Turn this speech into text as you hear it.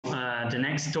the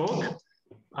next talk.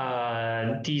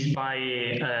 This is by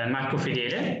Marco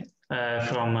Fedele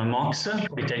from MOX,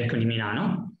 Politecnico di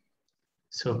Milano.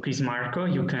 So please, Marco,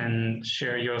 you can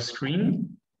share your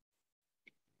screen.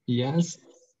 Yes.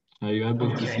 Are you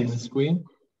able to see my screen?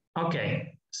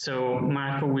 Okay. So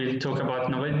Marco will talk about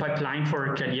novel pipeline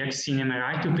for cardiac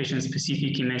cine-MRI to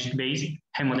patient-specific image-based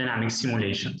hemodynamics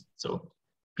simulation. So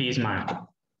please, Marco.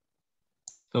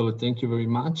 So thank you very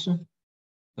much,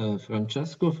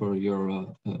 Francesco, for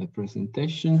your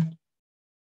presentation.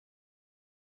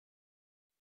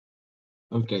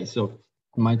 Okay, so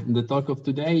the talk of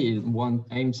today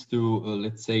aims to,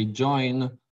 let's say,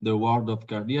 join the world of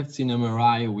cardiac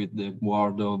cine-MRI with the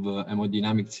world of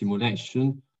hemodynamic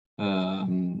simulation.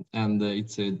 And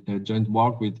it's a joint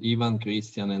work with Ivan,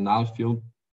 Christian, and Alfio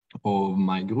of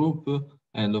my group,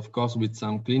 and of course with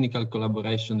some clinical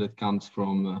collaboration that comes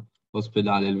from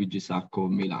Ospedale Luigi Sacco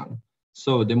of Milan.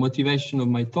 So the motivation of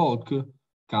my talk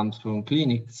comes from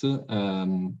clinics,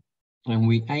 and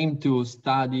we aim to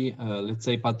study, let's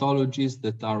say, pathologies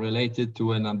that are related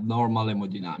to an abnormal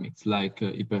hemodynamics, like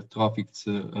hypertrophic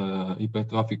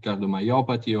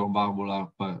cardiomyopathy or valvular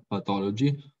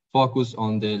pathology, focus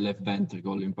on the left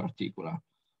ventricle in particular.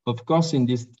 Of course, in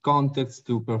this context,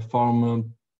 to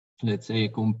perform, let's say, a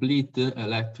complete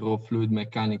electrofluid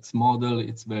mechanics model,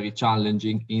 it's very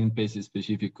challenging in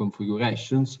patient-specific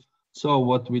configurations. So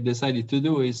what we decided to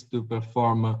do is to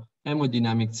perform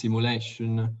hemodynamic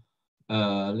simulation,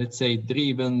 let's say,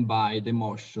 driven by the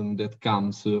motion that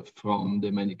comes from the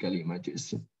medical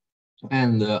images.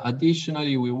 And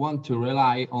additionally, we want to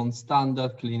rely on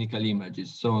standard clinical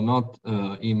images, so not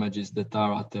images that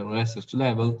are at a research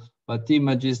level, but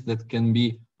images that can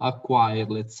be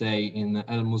acquired, let's say, in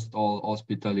almost all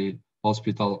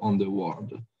hospitals on the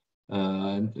world.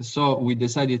 So we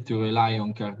decided to rely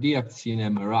on cardiac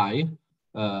cine-MRI.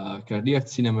 Cardiac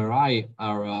cine-MRI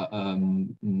are,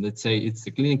 let's say, it's the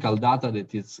clinical data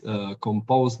that is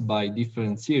composed by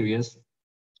different series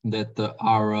that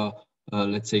are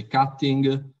let's say, cutting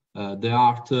the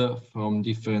heart from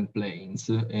different planes.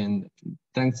 And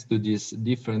thanks to these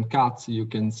different cuts, you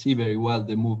can see very well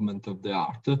the movement of the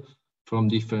heart from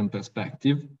different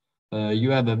perspectives.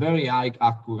 You have a very high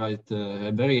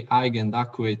and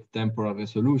accurate temporal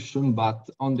resolution, but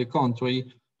on the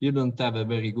contrary, you don't have a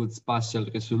very good spatial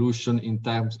resolution in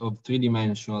terms of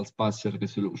three-dimensional spatial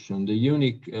resolution. The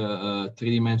unique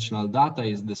three-dimensional data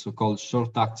is the so-called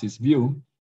short axis view.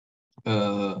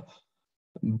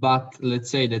 But let's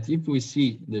say that if we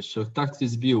see the short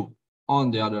axis view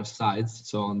on the other sides,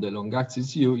 so on the long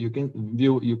axis view, you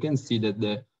can see that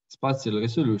the spatial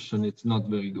resolution is not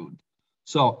very good.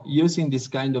 So using this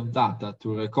kind of data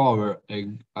to recover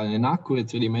an accurate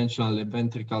three-dimensional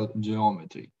ventricle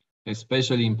geometry,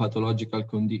 especially in pathological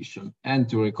condition, and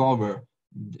to recover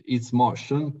its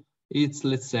motion, it's,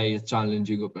 let's say, a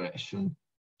challenging operation.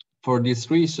 For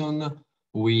this reason,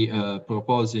 we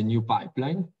propose a new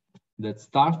pipeline that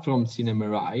start from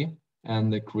cine-MRI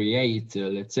and create,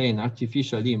 let's say, an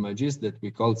artificial images that we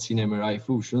call cine-MRI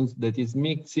fusions that is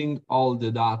mixing all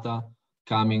the data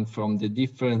coming from the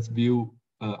different view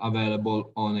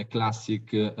available on a classic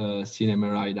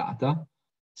cine-MRI data.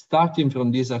 Starting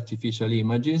from these artificial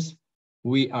images,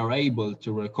 we are able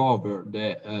to recover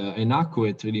an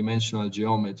accurate three-dimensional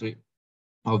geometry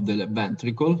of the left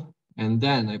ventricle, and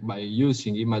then by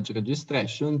using image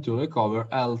registration to recover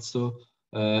also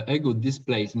a good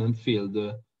displacement field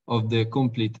of the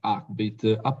complete heartbeat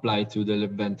applied to the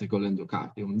left ventricle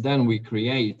endocardium. Then we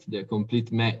create the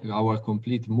our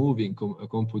complete moving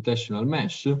computational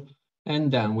mesh,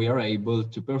 and then we are able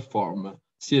to perform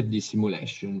CFD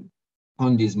simulation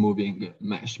on this moving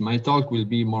mesh. My talk will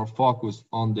be more focused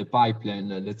on the pipeline,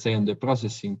 let's say on the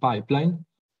processing pipeline,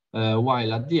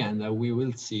 while at the end we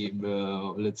will see,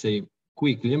 let's say,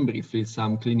 quickly and briefly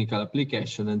some clinical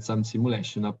application and some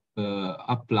simulation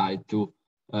applied to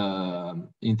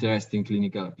interesting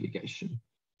clinical application.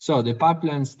 So the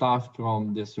pipeline starts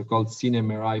from the so-called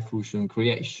cine-MRI fusion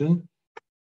creation.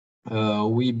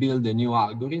 We build a new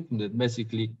algorithm that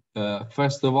basically,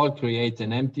 first of all, create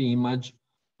an empty image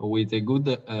with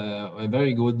a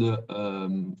very good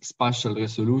spatial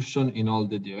resolution in all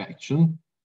the direction.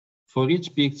 For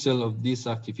each pixel of these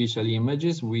artificial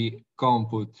images, we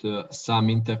compute some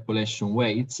interpolation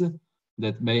weights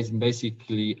that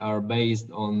basically are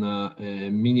based on a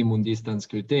minimum distance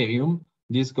criterion.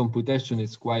 This computation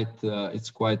is quite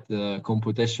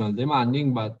computational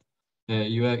demanding, but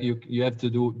you have to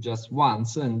do just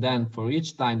once, and then for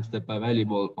each time step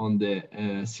available on the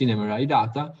cine-MRI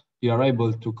data, you are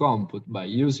able to compute by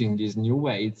using these new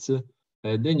weights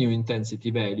the new intensity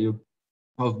value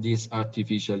of these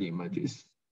artificial images.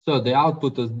 So the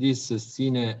output of this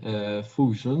cine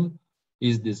fusion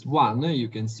is this one. You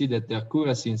can see that the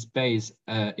accuracy in space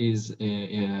is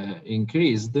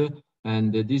increased,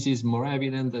 and this is more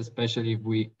evident, especially if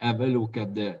we have a look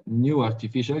at the new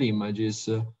artificial images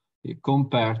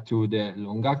compared to the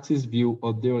long axis view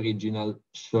of the original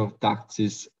short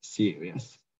axis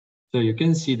series. So you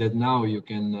can see that now you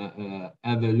can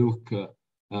have a look,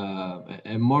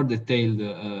 a more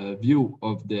detailed view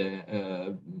of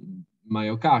the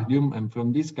myocardium, and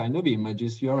from this kind of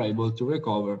images you are able to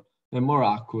recover a more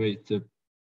accurate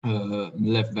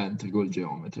left ventricle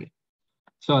geometry.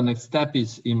 So next step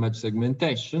is image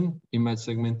segmentation. Image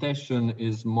segmentation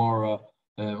is more,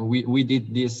 we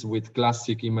did this with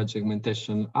classic image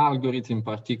segmentation algorithm. In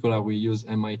particular, we use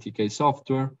MITK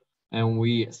software, and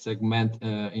we segment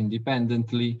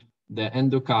independently the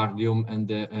endocardium and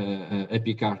the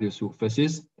epicardial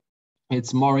surfaces.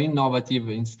 It's more innovative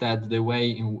instead the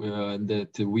way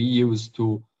that we use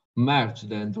to merge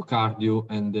the endocardium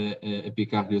and the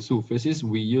epicardial surfaces.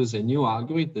 We use a new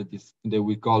algorithm that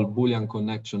we call Boolean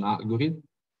connection algorithm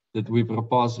that we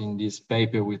propose in this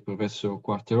paper with Professor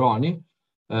Quarteroni.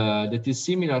 That is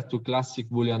similar to classic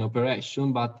Boolean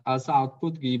operation, but as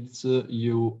output gives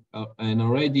you an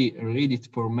already ready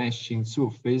for meshing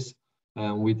surface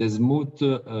with a smooth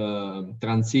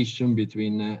transition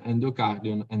between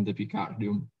endocardium and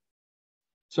epicardium.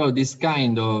 So this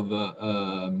kind of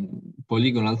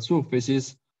polygonal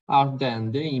surfaces are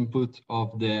then the input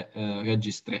of the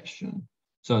registration.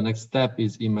 So next step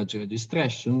is image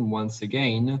registration. Once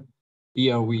again,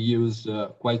 here we use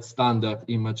quite standard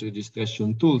image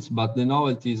registration tools, but the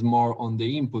novelty is more on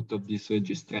the input of this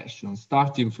registration,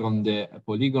 starting from the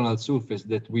polygonal surface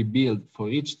that we build for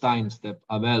each time step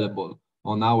available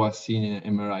on our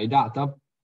cine-MRI data.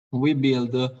 We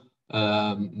build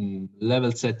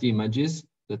level set images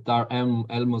that are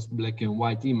almost black and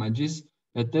white images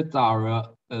that are,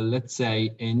 let's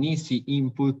say, an easy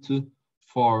input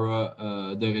for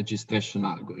the registration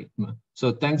algorithm.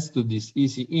 So thanks to this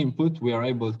easy input, we are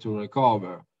able to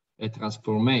recover a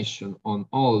transformation on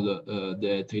all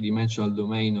the three-dimensional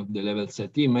domain of the level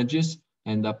set images,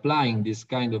 and applying this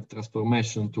kind of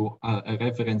transformation to a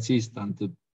reference instant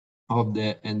of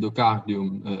the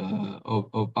endocardium,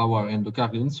 of our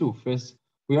endocardium surface,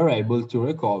 we are able to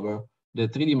recover the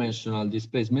three-dimensional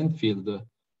displacement field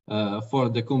for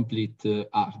the complete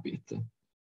orbit.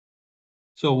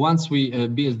 So once we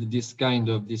build this kind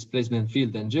of displacement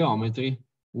field and geometry,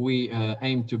 we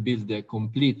aim to build a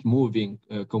complete moving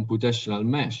computational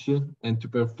mesh, and to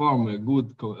perform a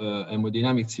good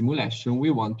hemodynamic simulation,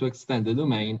 we want to extend the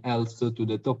domain also to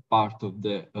the top part of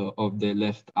the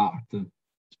left heart.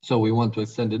 So we want to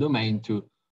extend the domain to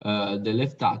the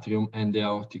left atrium and the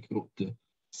aortic root.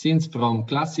 Since from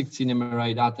classic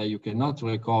cine-MRI data you cannot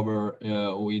recover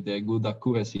with a good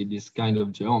accuracy this kind of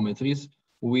geometries,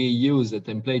 we use a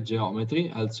template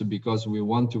geometry, also because we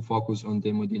want to focus on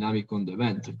the hemodynamic on the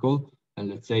ventricle, and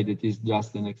let's say that is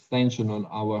just an extension on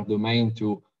our domain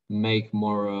to make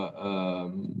more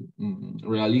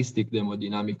realistic the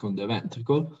hemodynamic on the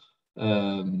ventricle.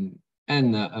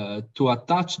 To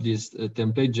attach this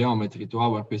template geometry to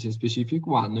our patient-specific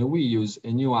one, we use a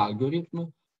new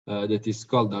algorithm that is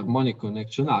called harmonic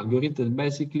connection algorithm, that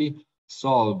basically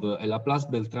solve a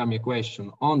Laplace-Beltrami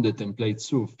equation on the template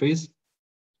surface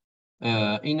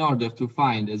in order to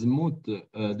find a smooth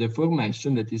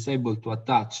deformation that is able to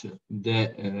attach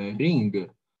the ring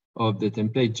of the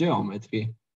template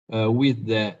geometry with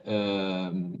the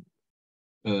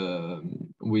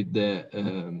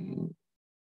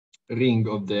ring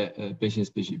of the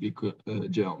patient-specific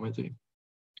geometry.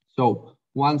 So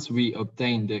once we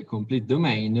obtain the complete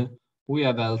domain, we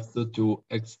have also to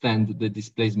extend the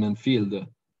displacement field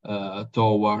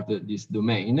toward this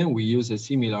domain. We use a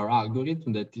similar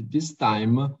algorithm that this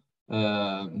time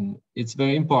it's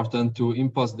very important to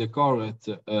impose the correct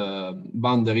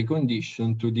boundary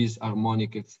condition to this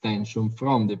harmonic extension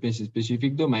from the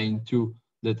patient-specific domain to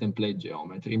the template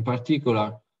geometry. In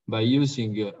particular, by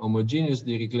using homogeneous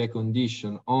Dirichlet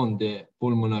condition on the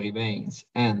pulmonary veins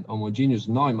and homogeneous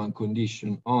Neumann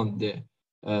condition on the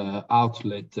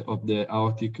outlet of the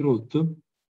aortic root,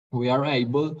 we are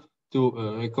able to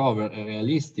recover a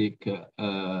realistic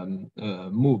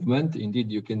movement.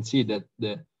 Indeed, you can see that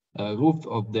the roof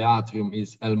of the atrium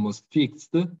is almost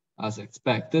fixed as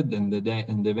expected, and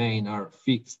the vein are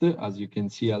fixed, as you can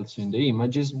see also in the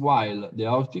images, while the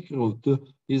aortic root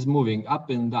is moving up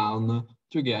and down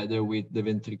together with the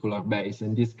ventricular base.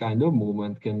 And this kind of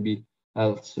movement can be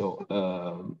also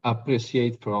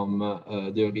appreciated from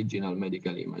the original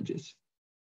medical images.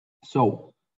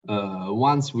 So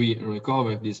once we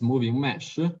recover this moving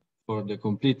mesh for the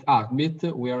complete heartbeat,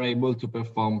 we are able to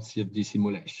perform CFD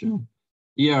simulation.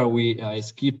 Here I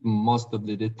skip most of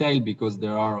the detail because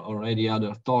there are already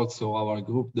other talks of our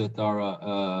group that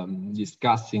are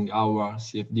discussing our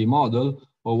CFD model.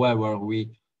 However, we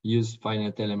use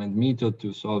finite element method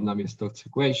to solve Navier-Stokes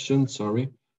equation, sorry.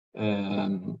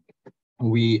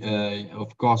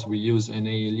 Of course, we use an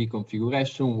ALE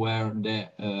configuration where the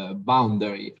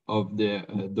boundary of the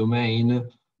domain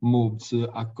moves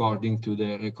according to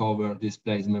the recovered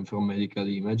displacement from medical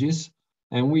images.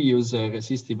 And we use a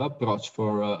resistive approach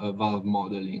for valve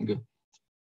modeling.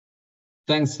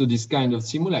 Thanks to this kind of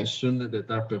simulation that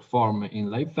are performed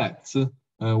in live facts,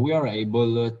 we are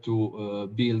able to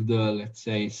build, let's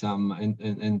say, some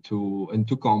and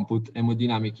to compute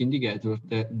hemodynamic indicators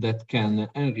that can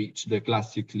enrich the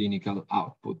classic clinical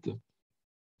output.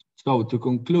 So to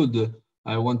conclude,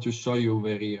 I want to show you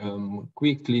very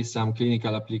quickly some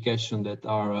clinical applications that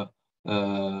are,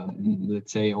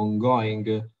 let's say,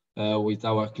 ongoing with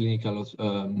our clinical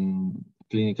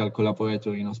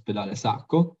collaborator in Ospedale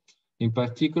Sacco. In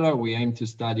particular, we aim to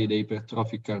study the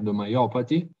hypertrophic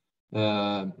cardiomyopathy.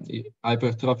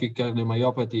 Hypertrophic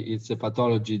cardiomyopathy is a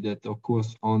pathology that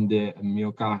occurs on the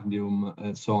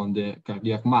myocardium, so on the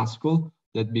cardiac muscle,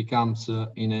 that becomes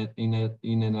in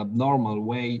an abnormal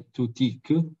way too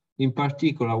thick. In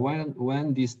particular,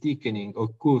 when this thickening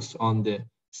occurs on the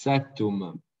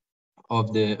septum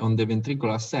on the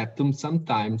ventricular septum,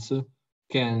 sometimes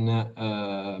can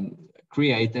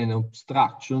create an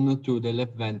obstruction to the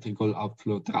left ventricle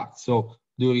outflow tract. So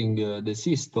during the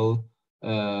systole,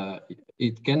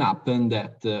 it can happen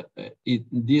that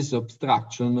this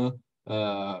obstruction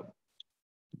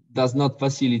does not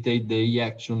facilitate the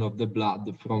ejection of the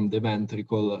blood from the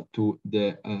ventricle to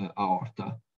the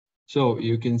aorta. So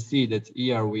you can see that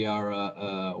here we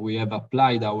have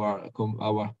applied our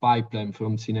pipeline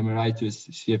from cine-MRI to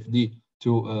CFD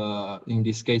to, in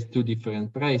this case, two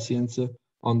different patients.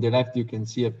 On the left, you can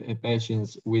see a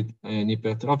patient with an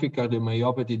hypertrophic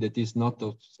cardiomyopathy that is not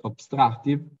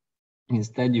obstructive.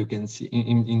 Instead, you can see,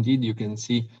 indeed, you can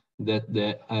see that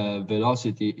the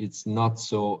velocity is not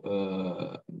so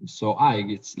high.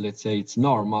 It's, let's say, it's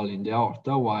normal in the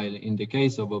aorta, while in the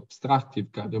case of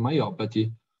obstructive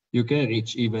cardiomyopathy, you can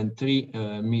reach even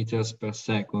 3 meters per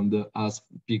second as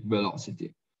peak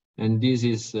velocity. And this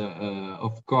is,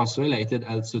 of course, related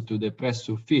also to the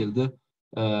pressure field.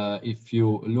 If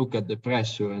you look at the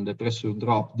pressure and the pressure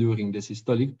drop during the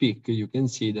systolic peak, you can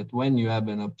see that when you have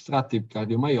an obstructive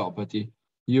cardiomyopathy,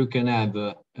 you can have,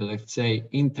 let's say,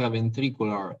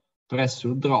 intraventricular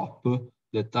pressure drop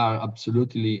that are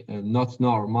absolutely not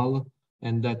normal,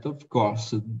 and that, of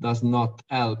course, does not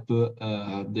help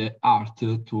the heart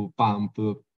to pump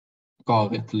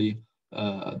correctly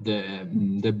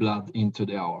the blood into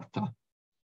the aorta.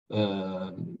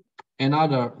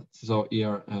 So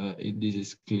here, this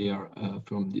is clear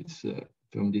from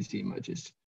these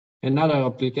images. Another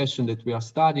application that we are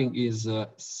studying is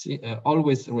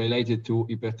always related to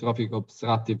hypertrophic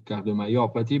obstructive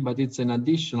cardiomyopathy, but it's an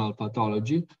additional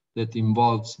pathology that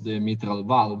involves the mitral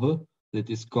valve, that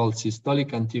is called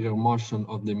systolic anterior motion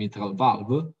of the mitral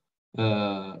valve.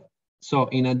 So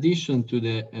in addition to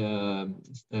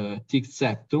the thick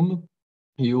septum,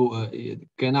 it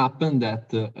can happen that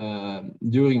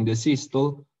during the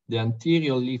systole, the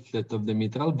anterior leaflet of the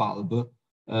mitral valve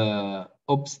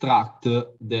obstruct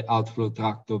the outflow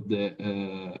tract of the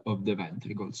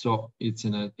ventricle. So it's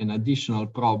an additional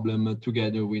problem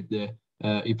together with the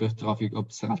hypertrophic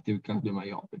obstructive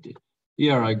cardiomyopathy.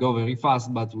 Here I go very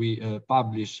fast, but we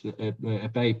published a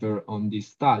paper on this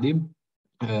study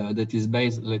that is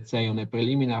based, let's say, on a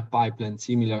preliminary pipeline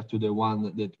similar to the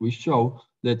one that we show,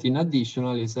 that in addition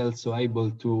is also able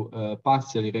to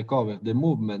partially recover the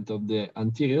movement of the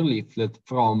anterior leaflet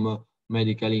from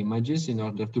medical images in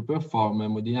order to perform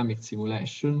hemodynamic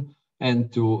simulation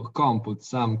and to compute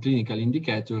some clinical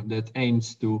indicator that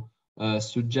aims to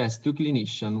suggest to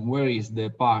clinician where is the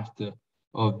part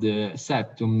of the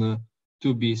septum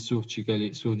to be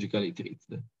surgically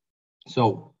treated.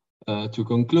 So to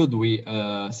conclude, we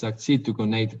succeed to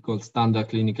connect gold standard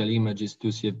clinical images to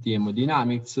CFD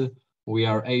hemodynamics. We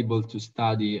are able to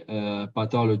study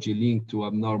pathology linked to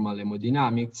abnormal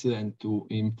hemodynamics and to,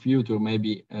 in future,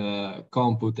 maybe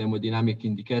compute hemodynamic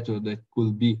indicator that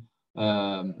could be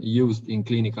used in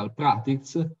clinical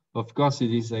practice. Of course,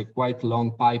 it is a quite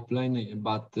long pipeline,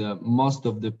 but most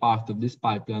of the part of this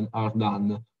pipeline are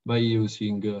done by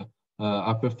using,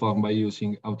 are performed by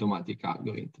using automatic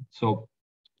algorithms. So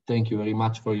thank you very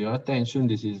much for your attention.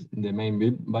 This is the main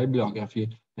bibliography,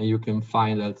 and you can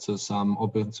find also some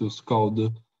open source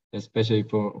code, especially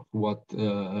for what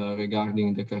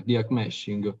regarding the cardiac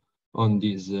meshing on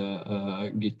this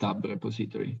GitHub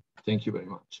repository. Thank you very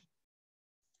much.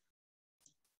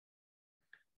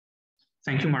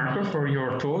 Thank you, Marco, for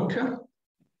your talk.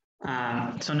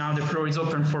 So now the floor is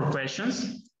open for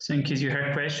questions. So in case you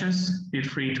have questions, feel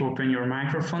free to open your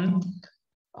microphone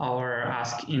or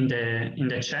ask in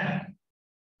the chat.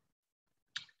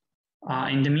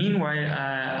 In the meanwhile,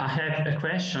 I have a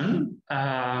question.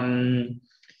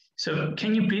 So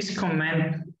can you please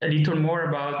comment a little more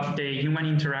about the human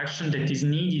interaction that is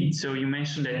needed? So you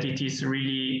mentioned that it is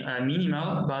really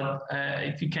minimal, but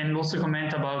if you can also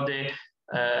comment about the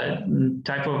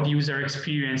type of user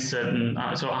experience,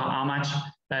 so how much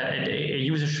a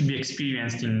user should be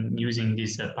experienced in using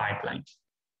this pipeline.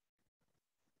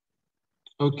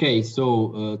 Okay,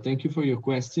 so thank you for your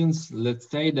questions. Let's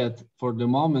say that for the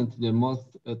moment, the most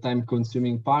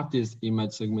time-consuming part is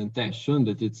image segmentation,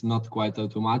 that it's not quite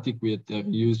automatic. We are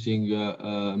using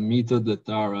methods that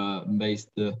are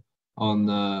based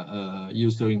on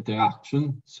user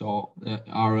interaction, so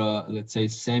are, let's say,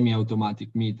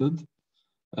 semi-automatic method.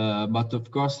 But of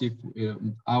course, if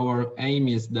our aim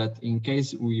is that in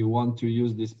case we want to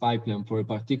use this pipeline for a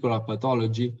particular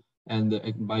pathology, and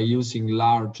by using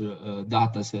large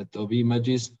data set of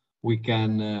images, we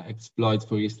can exploit,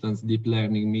 for instance, deep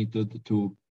learning method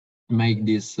to make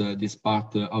this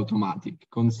part automatic.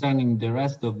 Concerning the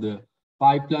rest of the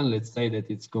pipeline, let's say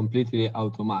that it's completely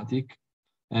automatic,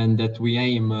 and that we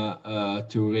aim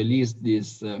to release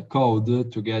this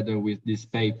code together with this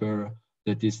paper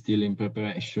that is still in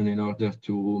preparation in order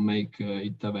to make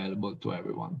it available to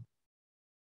everyone.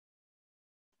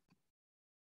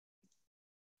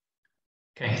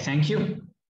 Okay, thank you.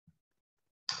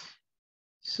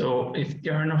 So if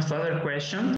there are no further questions,